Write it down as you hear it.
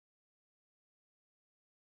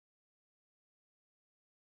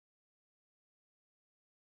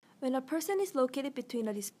When a person is located between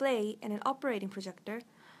a display and an operating projector,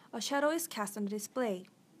 a shadow is cast on the display.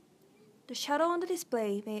 The shadow on the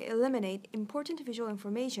display may eliminate important visual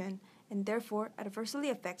information and therefore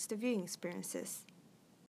adversely affects the viewing experiences.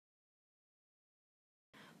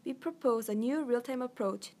 We propose a new real-time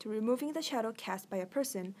approach to removing the shadow cast by a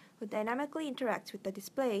person who dynamically interacts with the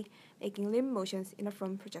display, making limb motions in a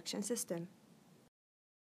front projection system.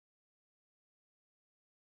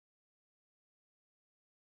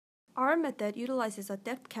 Our method utilizes a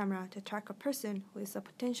depth camera to track a person who is a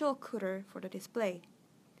potential occluder for the display.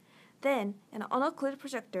 Then, an unoccluded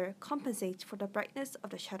projector compensates for the brightness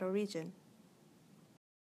of the shadow region.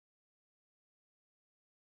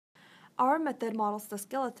 Our method models the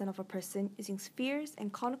skeleton of a person using spheres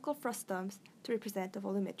and conical frustums to represent the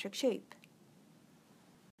volumetric shape.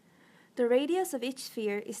 The radius of each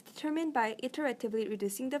sphere is determined by iteratively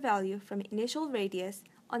reducing the value from initial radius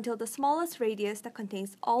until the smallest radius that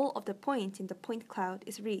contains all of the points in the point cloud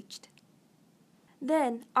is reached.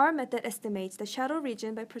 Then, our method estimates the shadow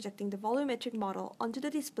region by projecting the volumetric model onto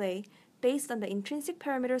the display based on the intrinsic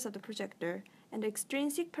parameters of the projector and the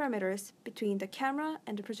extrinsic parameters between the camera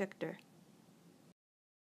and the projector.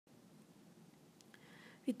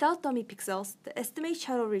 Without dummy pixels, the estimated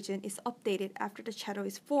shadow region is updated after the shadow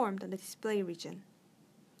is formed on the display region.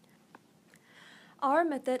 Our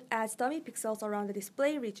method adds dummy pixels around the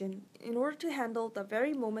display region in order to handle the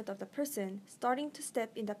very moment of the person starting to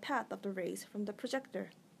step in the path of the rays from the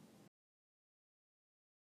projector.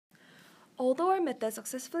 Although our method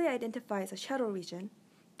successfully identifies a shadow region,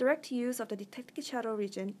 direct use of the detected shadow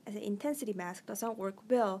region as an intensity mask does not work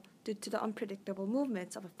well due to the unpredictable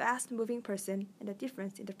movements of a fast-moving person and the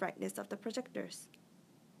difference in the brightness of the projectors.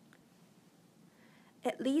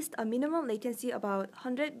 At least a minimum latency about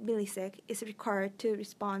 100 millisec is required to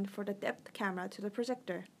respond for the depth camera to the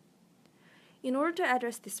projector. In order to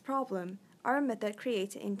address this problem, our method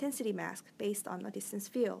creates an intensity mask based on a distance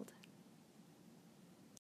field.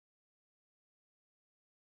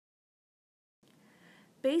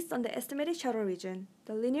 Based on the estimated shadow region,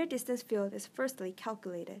 the linear distance field is firstly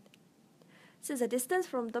calculated. Since the distance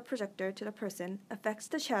from the projector to the person affects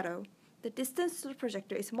the shadow, the distance to the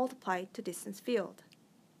projector is multiplied to distance field.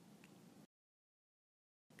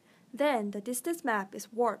 Then, the distance map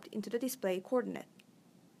is warped into the display coordinate.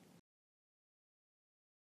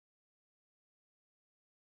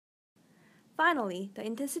 Finally, the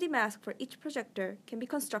intensity mask for each projector can be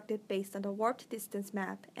constructed based on the warped distance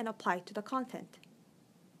map and applied to the content.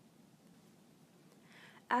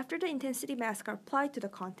 After the intensity masks are applied to the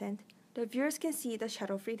content, the viewers can see the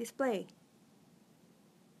shadow-free display.